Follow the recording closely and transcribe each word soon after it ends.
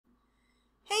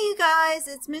guys,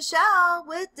 it's Michelle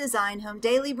with Design Home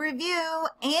Daily Review,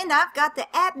 and I've got the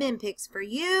admin picks for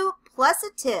you, plus a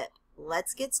tip.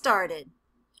 Let's get started.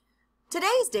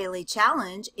 Today's daily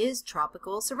challenge is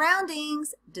tropical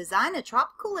surroundings. Design a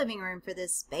tropical living room for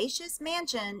this spacious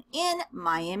mansion in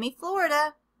Miami,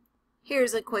 Florida.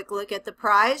 Here's a quick look at the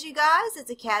prize, you guys. It's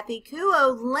a Kathy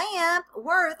Kuo lamp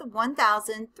worth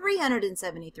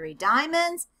 1,373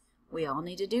 diamonds. We all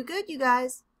need to do good, you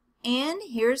guys. And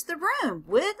here's the room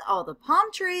with all the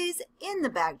palm trees in the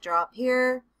backdrop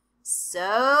here.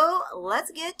 So let's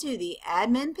get to the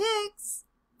admin picks.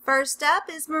 First up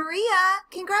is Maria.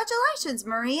 Congratulations,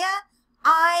 Maria.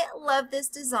 I love this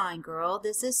design, girl.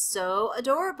 This is so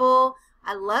adorable.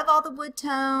 I love all the wood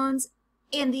tones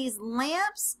and these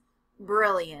lamps.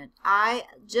 Brilliant. I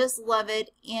just love it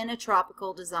in a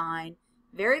tropical design.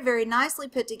 Very, very nicely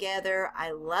put together. I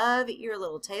love your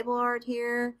little table art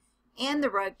here. And the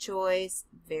rug choice.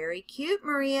 Very cute,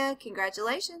 Maria.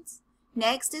 Congratulations.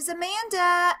 Next is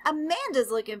Amanda.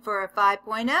 Amanda's looking for a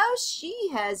 5.0. She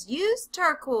has used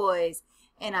turquoise.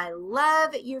 And I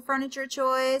love your furniture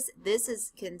choice. This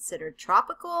is considered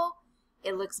tropical.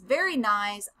 It looks very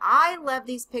nice. I love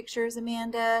these pictures,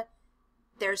 Amanda.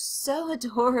 They're so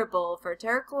adorable for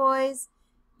turquoise.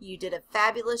 You did a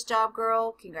fabulous job,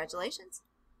 girl. Congratulations.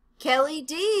 Kelly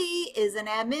D is an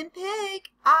admin pick.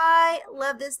 I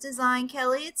love this design,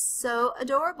 Kelly. It's so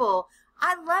adorable.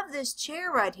 I love this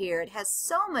chair right here. It has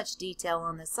so much detail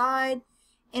on the side.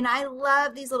 And I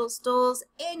love these little stools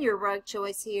and your rug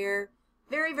choice here.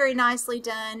 Very, very nicely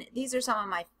done. These are some of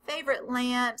my favorite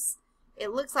lamps. It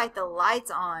looks like the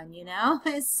light's on, you know?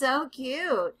 It's so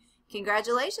cute.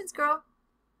 Congratulations, girl.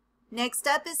 Next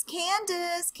up is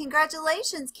Candace.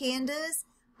 Congratulations, Candace.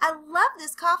 I love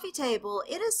this coffee table.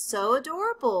 It is so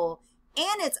adorable.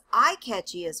 And it's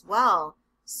eye-catchy as well.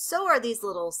 So are these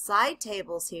little side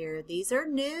tables here. These are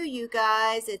new, you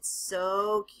guys. It's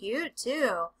so cute,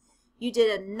 too. You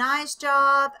did a nice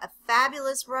job. A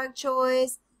fabulous rug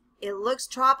choice. It looks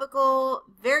tropical.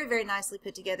 Very, very nicely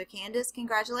put together, Candace.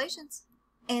 Congratulations.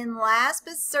 And last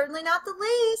but certainly not the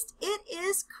least, it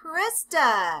is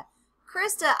Krista.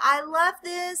 Krista, I love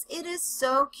this. It is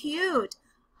so cute.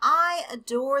 I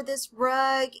adore this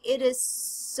rug. It is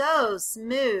so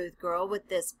smooth, girl, with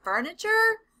this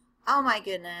furniture. Oh my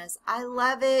goodness. I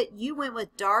love it. You went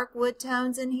with dark wood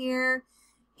tones in here,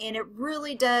 and it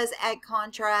really does add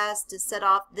contrast to set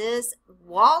off this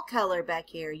wall color back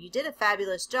here. You did a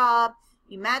fabulous job.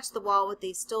 You matched the wall with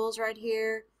these stools right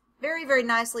here. Very, very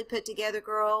nicely put together,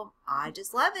 girl. I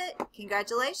just love it.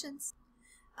 Congratulations.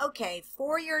 Okay,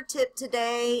 for your tip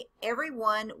today,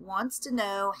 everyone wants to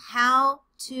know how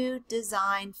to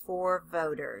design for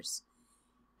voters.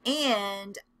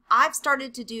 And I've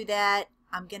started to do that.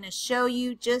 I'm going to show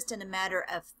you just in a matter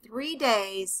of 3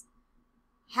 days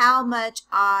how much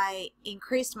I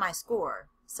increased my score.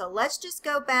 So let's just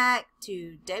go back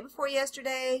to day before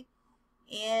yesterday,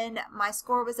 and my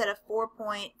score was at a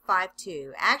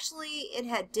 4.52. Actually, it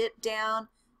had dipped down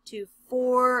to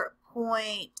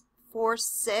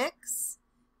 4.46,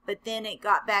 but then it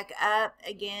got back up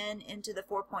again into the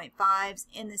 4.5s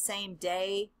in the same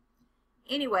day.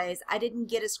 Anyways, I didn't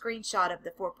get a screenshot of the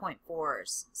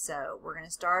 4.4s, so we're going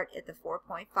to start at the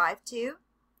 4.52.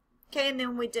 Okay, and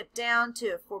then we dip down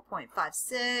to a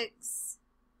 4.56,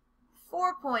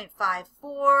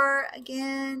 4.54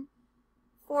 again,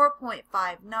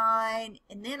 4.59,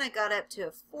 and then I got up to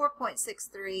a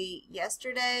 4.63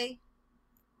 yesterday.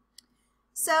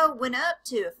 So went up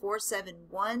to a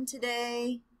 4.71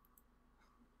 today,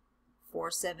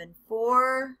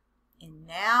 4.74, and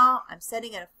now I'm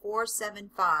setting at a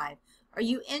 4.75. Are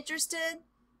you interested?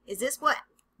 Is this what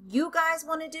you guys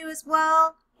want to do as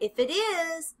well? If it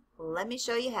is, let me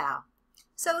show you how.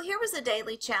 So here was a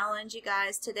daily challenge, you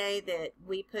guys, today that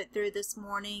we put through this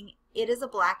morning. It is a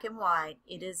black and white.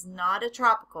 It is not a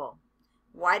tropical.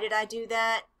 Why did I do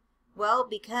that? Well,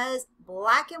 because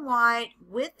black and white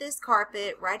with this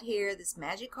carpet right here, this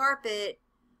magic carpet,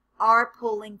 are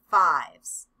pulling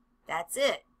 5s. That's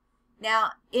it.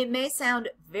 Now, it may sound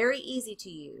very easy to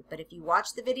you, but if you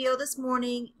watch the video this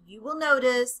morning, you will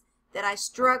notice that I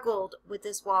struggled with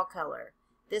this wall color.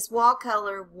 This wall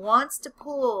color wants to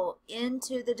pull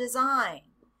into the design.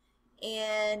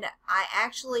 And I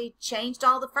actually changed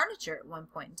all the furniture at one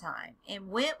point in time and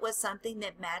went with something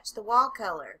that matched the wall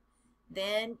color.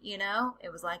 Then, you know,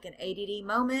 it was like an ADD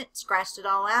moment, scratched it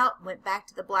all out, went back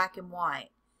to the black and white.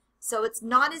 So it's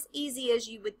not as easy as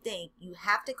you would think. You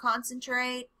have to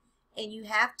concentrate, and you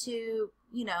have to,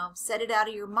 you know, set it out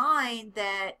of your mind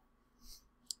that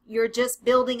you're just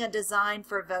building a design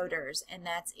for voters, and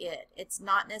that's it. It's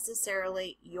not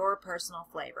necessarily your personal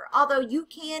flavor, although you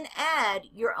can add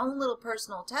your own little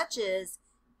personal touches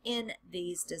in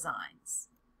these designs.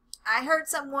 I heard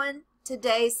someone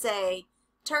today say,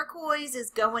 turquoise is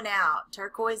going out.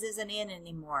 Turquoise isn't in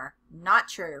anymore. Not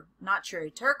true. Not true.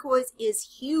 Turquoise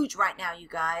is huge right now, you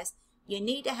guys. You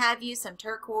need to have you some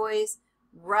turquoise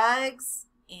rugs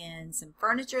and some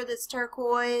furniture that's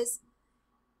turquoise.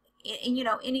 And you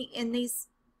know, in these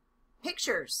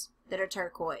pictures that are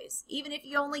turquoise. Even if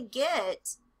you only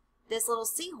get this little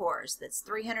seahorse that's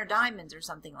 300 diamonds or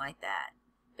something like that.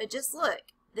 But just look.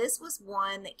 This was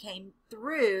one that came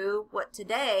through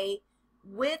today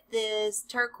with this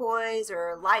turquoise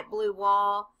or light blue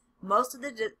wall. Most of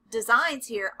the designs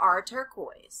here are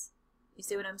turquoise. You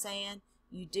see what I'm saying?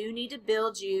 You do need to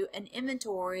build you an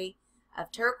inventory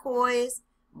of turquoise,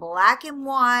 black and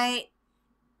white,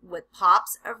 with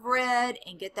pops of red,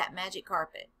 and get that magic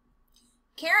carpet.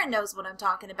 Karen knows what I'm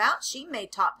talking about. She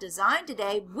made top design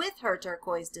today with her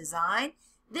turquoise design.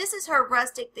 This is her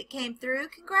rustic that came through.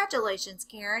 Congratulations,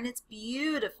 Karen. It's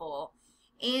beautiful.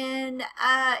 And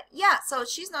yeah, so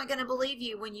she's not going to believe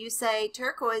you when you say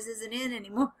turquoise isn't in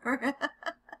anymore.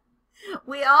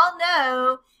 We all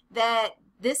know that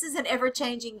this is an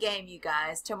ever-changing game, you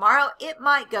guys. Tomorrow it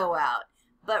might go out,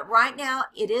 but right now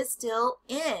it is still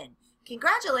in.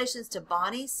 Congratulations to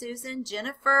Bonnie, Susan,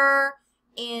 Jennifer,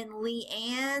 and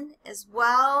Leanne as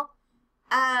well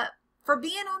for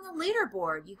being on the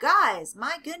leaderboard. You guys,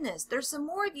 my goodness, there's some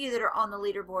more of you that are on the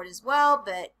leaderboard as well,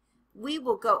 but we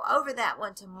will go over that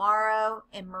one tomorrow.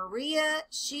 And Maria,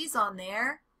 she's on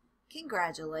there.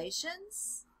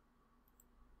 Congratulations.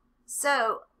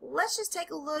 So let's just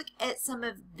take a look at some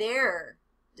of their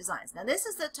designs. Now this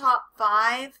is the top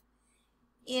 5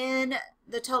 in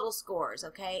the total scores,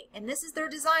 okay? And this is their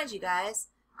designs, you guys.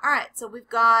 All right, so we've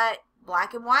got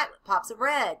black and white with pops of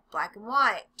red, black and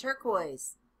white,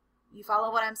 turquoise. You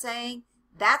follow what I'm saying?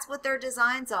 That's what their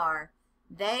designs are.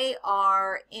 They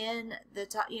are in the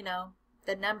top, you know,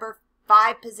 the number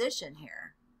 5 position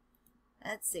here.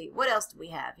 Let's see, what else do we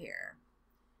have here?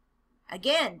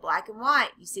 Again, black and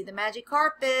white. You see the magic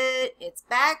carpet. It's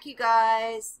back, you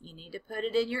guys. You need to put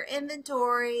it in your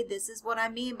inventory. This is what I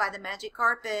mean by the magic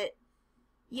carpet.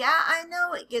 Yeah, I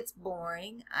know it gets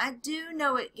boring. I do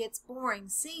know it gets boring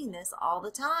seeing this all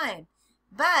the time.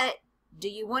 But do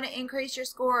you want to increase your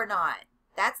score or not?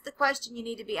 That's the question you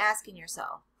need to be asking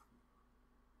yourself.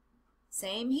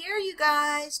 Same here, you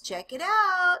guys. Check it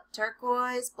out.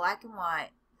 Turquoise, black and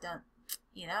white. Done.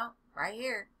 You know, right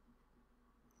here.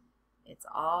 It's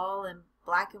all in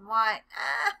black and white.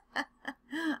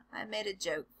 I made a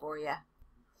joke for you.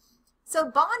 So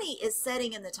Bonnie is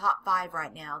sitting in the top 5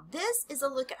 right now. This is a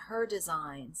look at her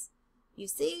designs. You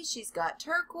see, she's got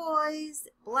turquoise,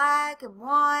 black and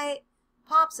white,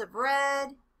 pops of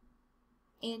red.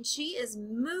 And she is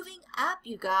moving up,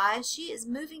 you guys. She is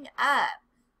moving up.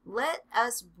 Let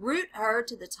us root her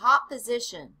to the top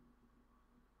position.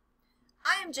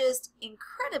 I am just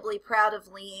incredibly proud of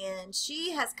Leanne.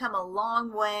 She has come a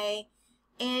long way,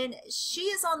 and she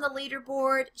is on the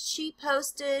leaderboard. She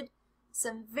posted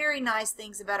some very nice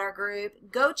things about our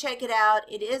group. Go check it out.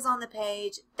 It is on the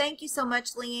page. Thank you so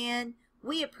much, Leanne.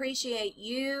 We appreciate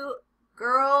you,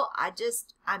 girl.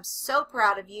 I'm so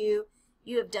proud of you.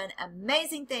 You have done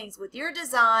amazing things with your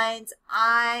designs.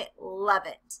 I love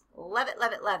it. Love it,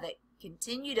 love it, love it.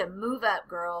 Continue to move up,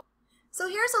 girl. So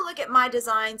here's a look at my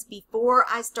designs before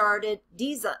I started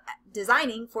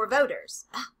designing for voters.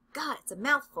 Oh, God, it's a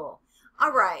mouthful.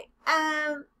 All right.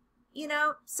 You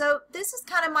know, so this is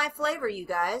kind of my flavor, you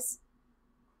guys.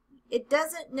 It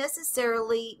doesn't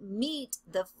necessarily meet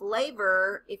the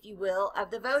flavor, if you will,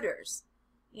 of the voters.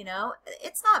 You know,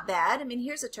 it's not bad. I mean,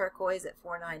 here's a turquoise at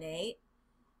 498.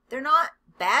 They're not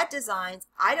bad designs,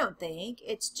 I don't think.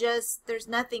 It's just there's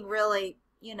nothing really,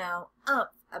 you know,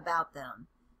 about them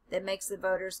that makes the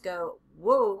voters go,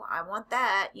 whoa, I want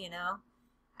that, you know.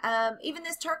 Even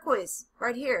this turquoise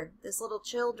right here, this little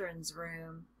children's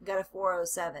room, got a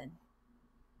 407.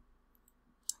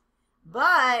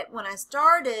 But when I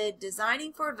started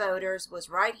designing for voters was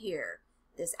right here,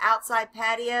 this outside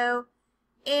patio,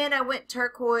 and I went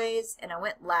turquoise and I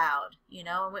went loud, you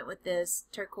know. I went with this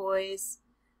turquoise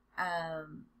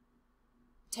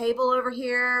table over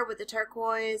here with the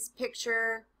turquoise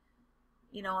picture,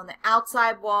 you know, on the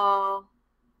outside wall,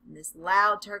 and this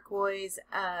loud turquoise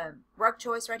rug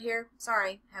choice right here.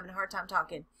 Sorry, having a hard time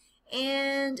talking.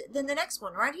 And then the next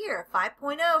one right here,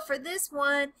 5.0 for this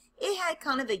one. It had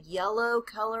kind of a yellow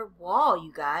color wall,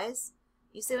 you guys.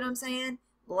 You see what I'm saying?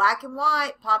 Black and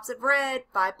white, pops of red,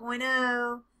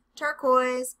 5.0.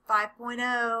 turquoise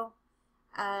 5.0,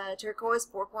 turquoise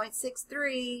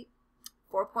 4.63,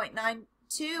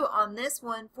 4.92 on this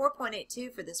one,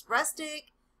 4.82 for this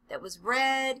rustic that was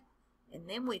red. And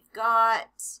then we've got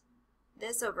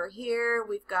this over here.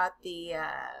 We've got the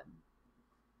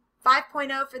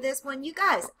 5.0 for this one. You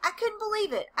guys, I couldn't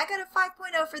believe it. I got a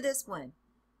 5.0 for this one.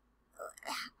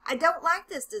 I don't like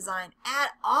this design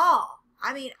at all.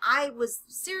 I mean, I was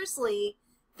seriously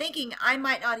thinking I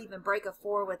might not even break a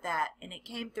 4 with that, and it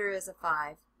came through as a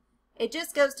 5. It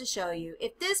just goes to show you,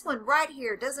 if this one right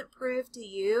here doesn't prove to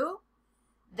you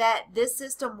that this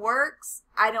system works,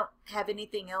 I don't have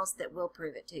anything else that will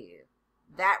prove it to you.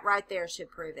 That right there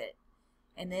should prove it.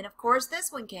 And then, of course,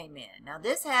 this one came in. Now,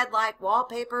 this had like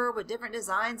wallpaper with different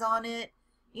designs on it,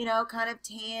 you know, kind of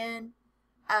tan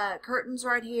curtains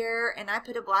right here, and I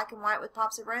put a black and white with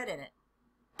pops of red in it.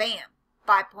 Bam,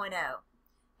 5.0.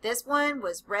 This one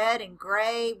was red and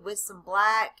gray with some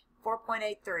black,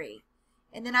 4.83.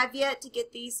 And then I've yet to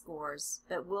get these scores,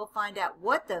 but we'll find out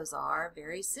what those are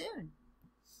very soon.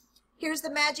 Here's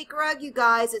the magic rug, you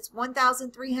guys. It's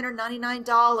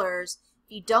 $1,399. If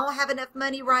you don't have enough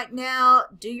money right now,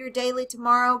 do your daily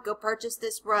tomorrow. Go purchase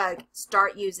this rug.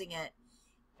 Start using it.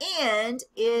 And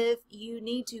if you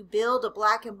need to build a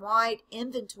black and white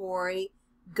inventory,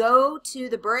 go to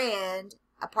the brand,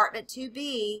 Apartment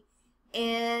 2B,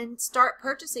 and start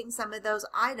purchasing some of those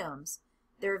items.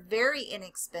 They're very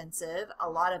inexpensive. A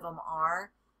lot of them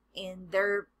are. And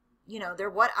they're, you know, they're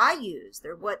what I use.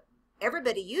 They're what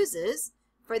everybody uses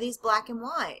for these black and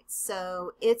whites.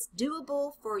 So it's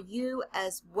doable for you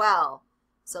as well.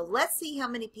 So let's see how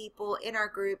many people in our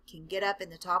group can get up in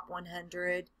the top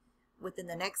 100 within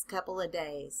the next couple of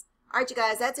days. All right, you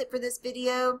guys, that's it for this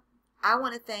video. I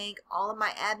want to thank all of my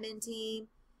admin team,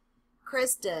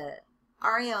 Krista,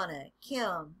 Ariana,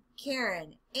 Kim,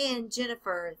 Karen, and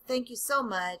Jennifer. Thank you so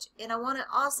much. And I want to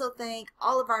also thank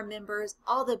all of our members,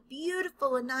 all the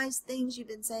beautiful and nice things you've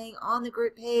been saying on the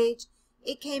group page.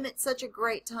 It came at such a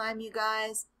great time, you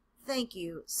guys. Thank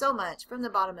you so much from the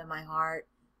bottom of my heart.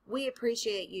 We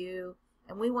appreciate you,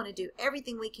 and we want to do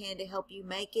everything we can to help you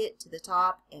make it to the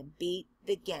top and beat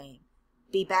the game.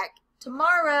 Be back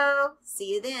tomorrow.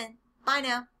 See you then. Bye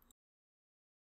now.